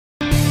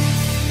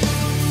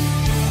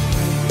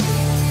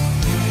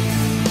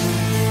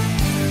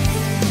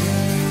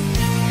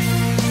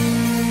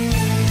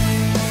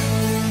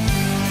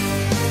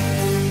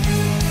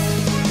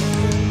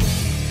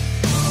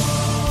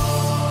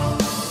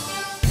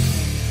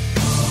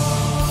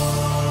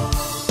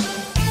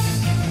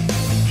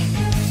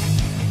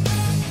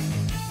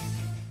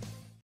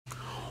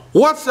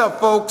What's up,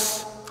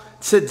 folks?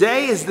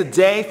 Today is the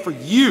day for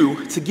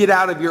you to get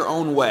out of your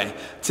own way.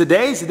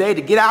 Today's the day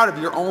to get out of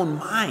your own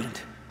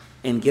mind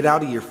and get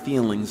out of your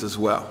feelings as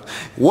well.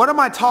 What am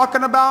I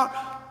talking about?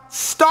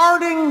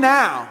 Starting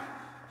now.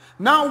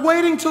 Not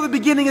waiting till the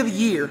beginning of the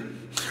year.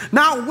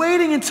 Not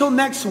waiting until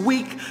next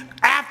week,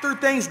 after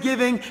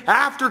Thanksgiving,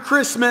 after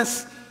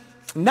Christmas.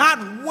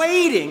 Not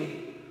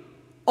waiting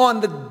on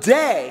the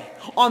day,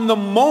 on the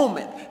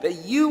moment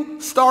that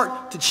you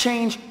start to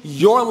change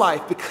your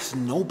life, because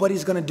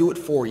nobody's going to do it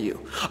for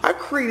you. I've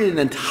created an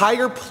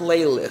entire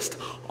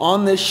playlist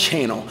on this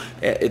channel.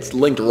 It's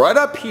linked right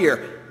up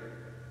here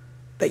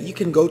that you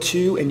can go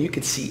to, and you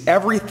can see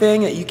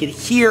everything, that you can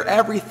hear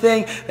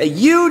everything that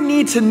you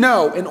need to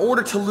know in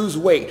order to lose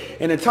weight.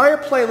 An entire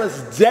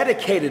playlist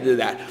dedicated to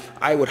that.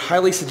 I would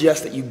highly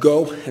suggest that you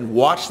go and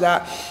watch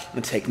that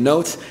and take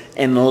notes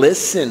and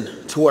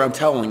listen to what I'm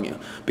telling you,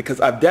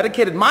 because I've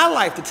dedicated my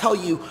life to tell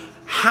you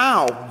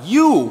how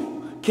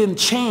you can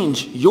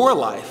change your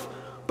life.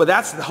 But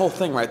that's the whole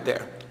thing right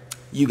there.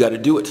 You got to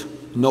do it.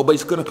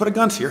 Nobody's going to put a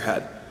gun to your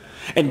head.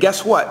 And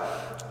guess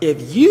what?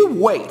 If you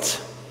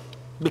wait,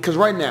 because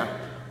right now,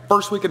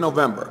 first week of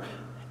November,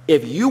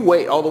 if you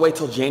wait all the way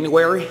till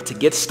January to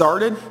get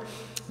started,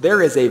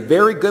 there is a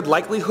very good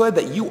likelihood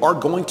that you are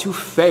going to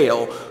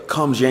fail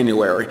come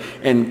January.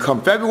 And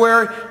come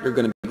February, you're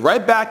going to be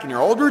right back in your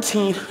old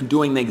routine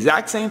doing the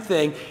exact same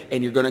thing,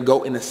 and you're going to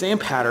go in the same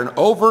pattern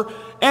over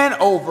and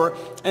over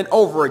and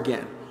over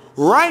again.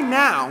 Right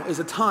now is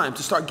a time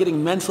to start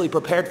getting mentally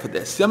prepared for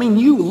this. I mean,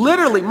 you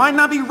literally might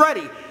not be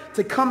ready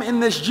to come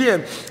in this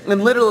gym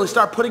and literally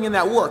start putting in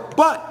that work,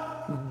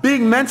 but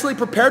being mentally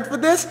prepared for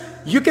this,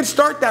 you can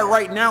start that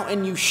right now,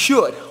 and you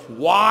should.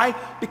 Why?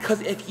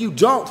 Because if you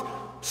don't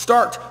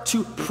start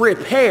to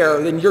prepare,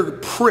 then you're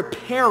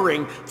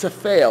preparing to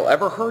fail.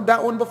 Ever heard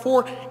that one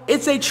before?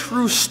 It's a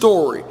true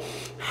story.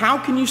 How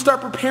can you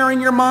start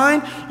preparing your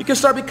mind? You can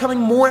start becoming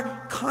more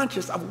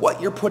conscious of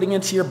what you're putting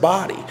into your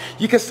body.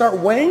 You can start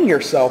weighing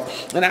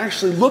yourself and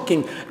actually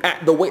looking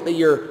at the weight that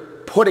you're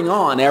putting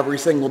on every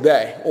single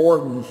day,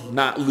 or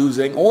not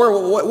losing,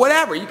 or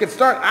whatever. You can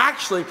start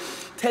actually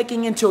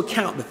taking into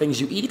account the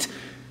things you eat,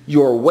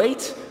 your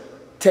weight,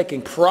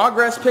 taking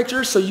progress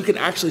pictures so you can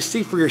actually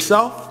see for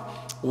yourself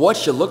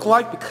what you look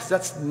like, because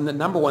that's the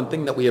number one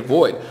thing that we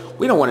avoid.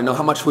 We don't want to know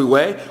how much we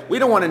weigh. We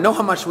don't want to know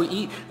how much we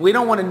eat. We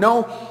don't want to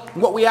know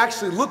what we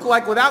actually look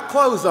like without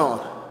clothes on.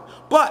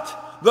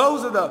 But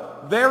those are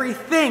the very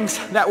things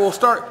that will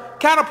start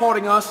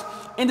catapulting us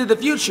into the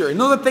future. And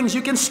those are things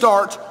you can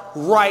start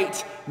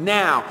right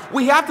now.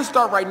 We have to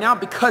start right now,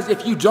 because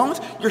if you don't,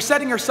 you're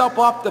setting yourself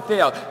up to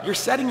fail. You're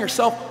setting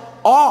yourself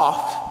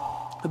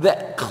off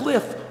that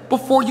cliff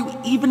before you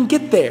even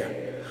get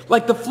there.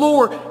 Like the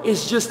floor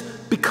is just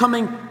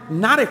becoming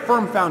not a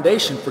firm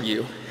foundation for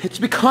you. It's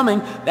becoming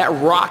that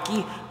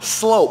rocky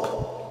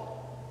slope.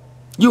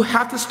 You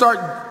have to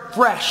start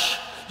fresh.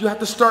 You have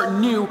to start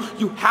new.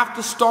 You have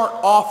to start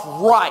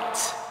off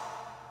right.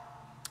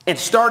 And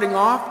starting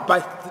off by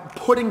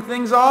putting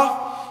things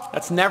off,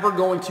 that's never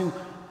going to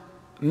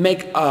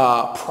make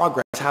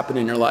progress happen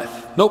in your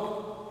life.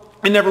 Nope.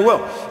 It never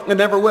will. It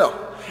never will.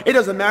 It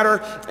doesn't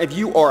matter if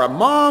you are a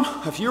mom,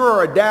 if you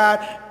are a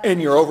dad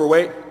and you're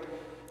overweight,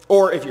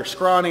 or if you're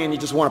scrawny and you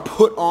just want to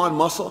put on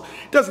muscle.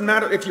 It doesn't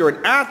matter if you're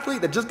an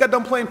athlete that just got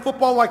done playing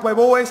football like my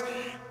boys.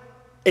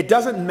 It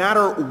doesn't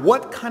matter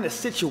what kind of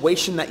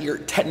situation that you're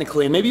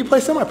technically in. Maybe you play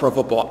semi-pro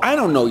football. I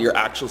don't know your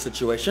actual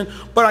situation,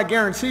 but I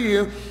guarantee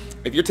you,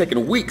 if you're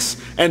taking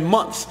weeks and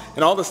months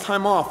and all this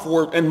time off,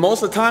 and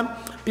most of the time,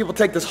 people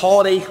take this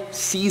holiday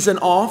season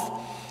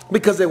off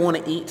because they want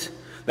to eat.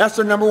 That's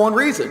their number one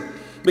reason.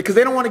 Because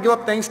they don't want to give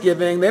up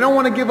Thanksgiving. They don't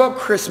want to give up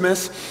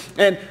Christmas.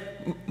 And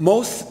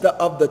most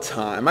of the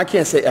time, I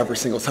can't say every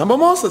single time, but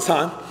most of the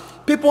time,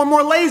 people are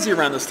more lazy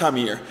around this time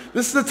of year.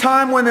 This is the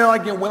time when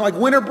they're when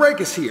winter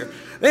break is here.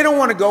 They don't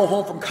want to go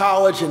home from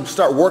college and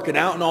start working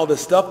out and all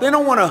this stuff. They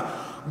don't want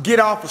to get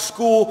off of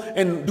school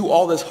and do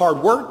all this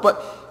hard work,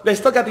 but they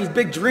still got these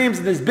big dreams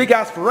and these big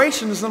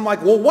aspirations. And I'm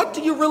like, well, what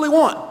do you really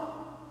want?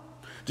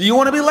 Do you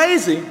want to be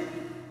lazy?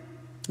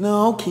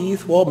 No,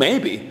 Keith. Well,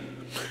 maybe.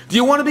 Do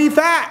you want to be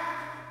fat?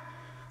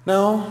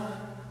 No.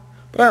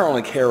 But I don't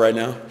really care right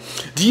now.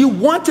 Do you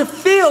want to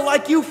feel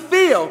like you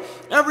feel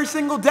every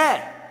single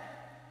day?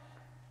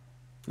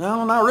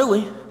 No, not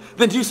really.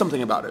 Then do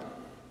something about it.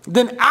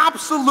 Then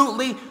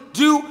absolutely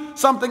do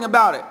something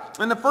about it.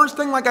 And the first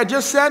thing, like I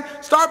just said,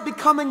 start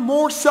becoming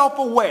more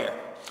self-aware.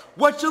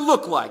 What you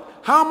look like,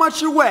 how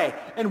much you weigh,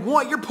 and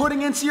what you're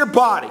putting into your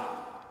body.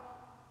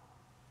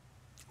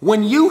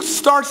 When you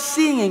start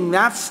seeing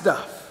that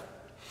stuff,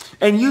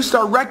 and you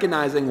start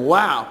recognizing,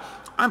 wow,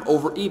 I'm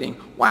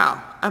overeating.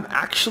 Wow, I'm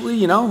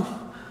actually,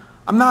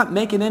 I'm not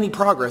making any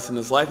progress in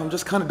this life. I'm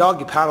just kind of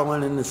doggy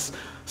paddling in this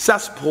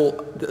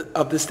cesspool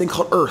of this thing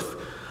called Earth.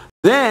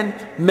 Then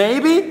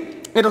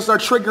maybe it'll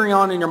start triggering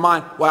on in your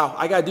mind, wow,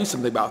 I got to do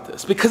something about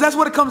this. Because that's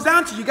what it comes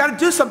down to. You got to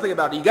do something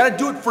about it. You got to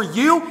do it for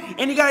you,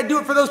 and you got to do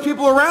it for those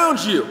people around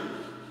you.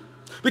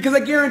 Because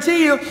I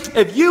guarantee you,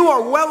 if you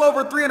are well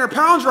over 300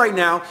 pounds right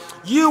now,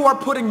 you are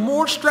putting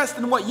more stress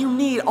than what you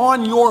need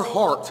on your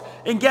heart.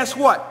 And guess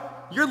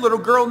what? Your little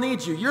girl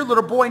needs you. Your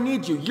little boy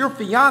needs you. Your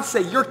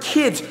fiance, your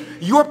kids,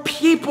 your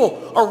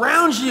people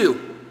around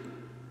you,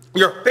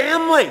 your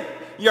family,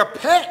 your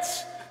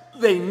pets,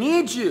 they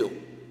need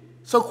you.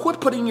 So quit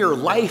putting your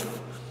life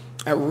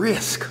at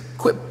risk.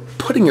 Quit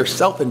putting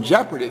yourself in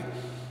jeopardy.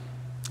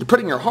 You're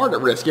putting your heart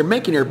at risk. You're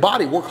making your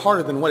body work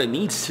harder than what it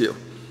needs to,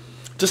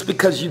 just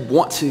because you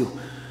want to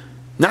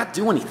not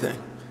do anything.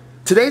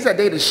 Today's that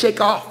day to shake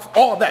off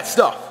all of that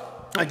stuff.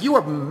 Like, you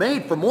are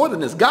made for more than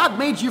this. God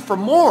made you for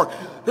more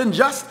than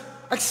just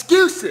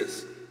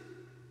excuses.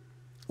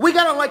 We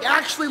gotta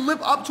actually live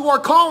up to our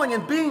calling,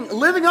 and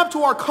living up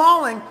to our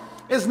calling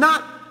is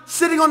not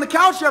sitting on the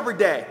couch every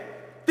day,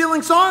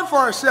 feeling sorry for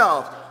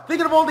ourselves,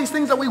 thinking of all these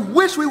things that we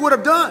wish we would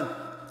have done.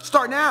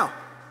 Start now.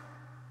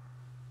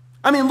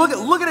 I mean, look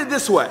at it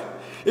this way.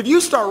 If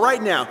you start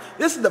right now,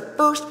 this is the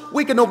first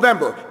week of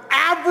November.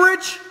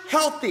 Average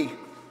healthy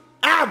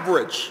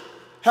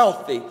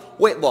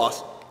weight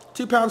loss.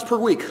 2 pounds per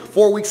week.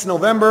 4 weeks in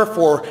November,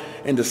 4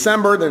 in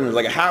December, then there's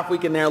like a half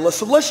week in there.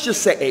 So let's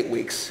just say 8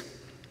 weeks.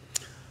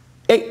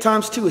 8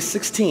 times 2 is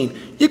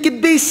 16. You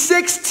could be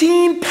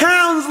 16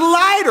 pounds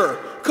lighter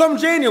come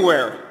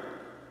January.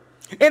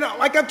 And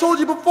like I've told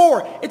you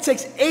before, it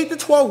takes 8 to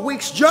 12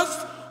 weeks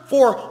just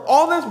for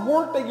all this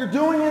work that you're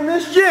doing in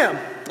this gym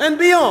and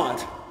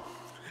beyond.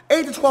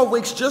 8 to 12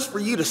 weeks just for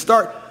you to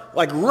start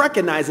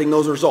recognizing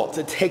those results.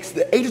 It takes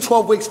the 8 to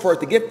 12 weeks for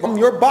it to get from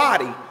your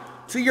body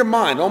to your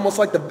mind, almost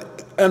like the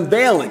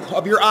unveiling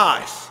of your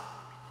eyes.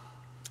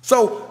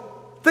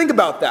 So think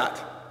about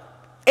that.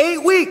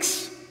 8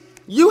 weeks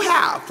you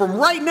have from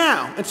right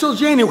now until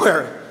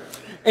January,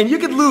 and you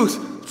could lose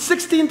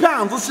 16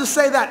 pounds. Let's just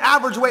say that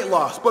average weight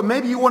loss, but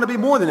maybe you want to be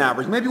more than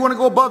average. Maybe you want to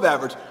go above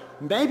average.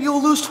 Maybe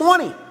you'll lose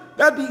 20.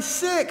 That'd be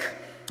sick.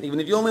 Even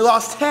if you only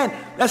lost 10,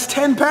 that's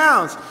 10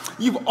 pounds.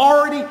 You've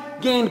already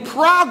gained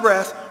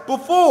progress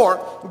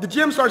before the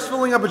gym starts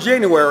filling up in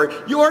January.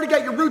 You already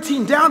got your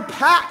routine down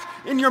packed,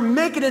 and you're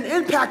making an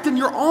impact in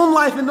your own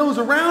life and those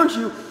around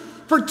you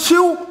for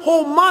 2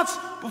 whole months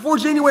before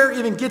January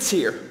even gets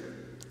here.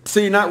 So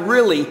you're not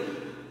really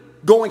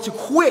going to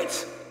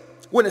quit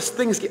when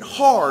things get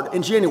hard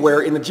in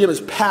January and the gym is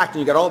packed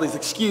and you got all these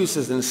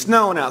excuses and it's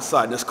snowing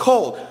outside and it's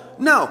cold.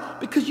 No,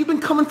 because you've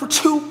been coming for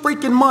 2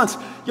 freaking months.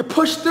 You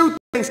pushed through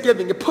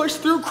Thanksgiving, you pushed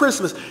through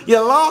Christmas, you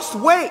lost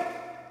weight,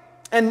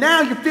 and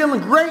now you're feeling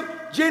great.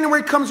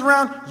 January comes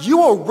around,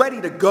 you are ready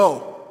to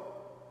go.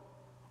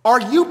 Are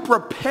you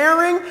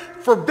preparing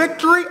for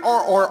victory,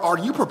 or are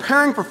you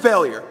preparing for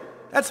failure?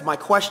 That's my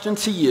question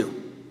to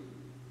you.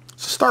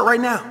 So start right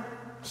now.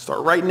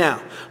 Start right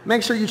now.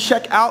 Make sure you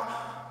check out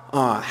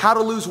How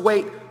to Lose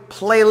Weight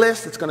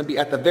playlist. It's going to be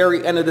at the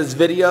very end of this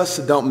video,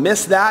 so don't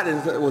miss that.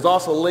 And it was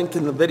also linked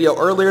in the video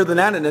earlier than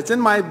that, and it's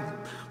in my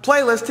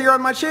playlist here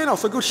on my channel.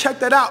 So go check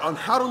that out on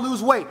how to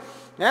lose weight.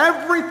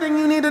 Everything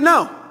you need to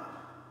know.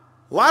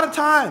 A lot of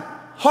time,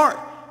 heart,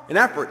 and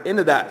effort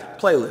into that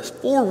playlist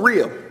for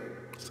real.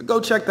 So go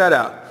check that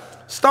out.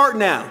 Start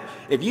now.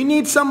 If you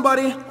need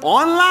somebody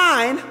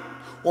online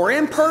or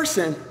in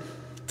person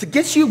to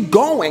get you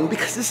going,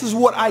 because this is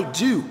what I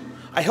do.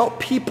 I help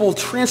people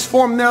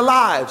transform their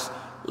lives.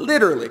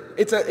 Literally.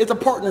 It's a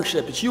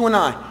partnership. It's you and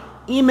I.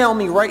 Email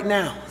me right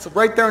now. It's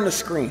right there on the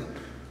screen.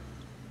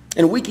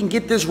 And we can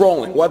get this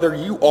rolling, whether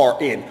you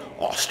are in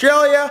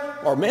Australia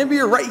or maybe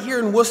you're right here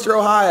in Worcester,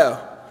 Ohio.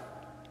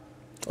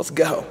 Let's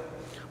go.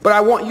 But I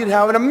want you to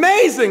have an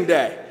amazing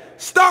day.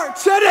 Start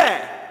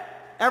today.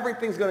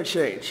 Everything's going to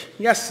change.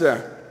 Yes,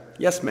 sir.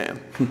 Yes, ma'am.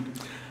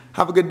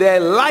 Have a good day.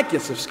 Like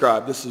and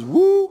subscribe. This is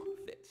Woo.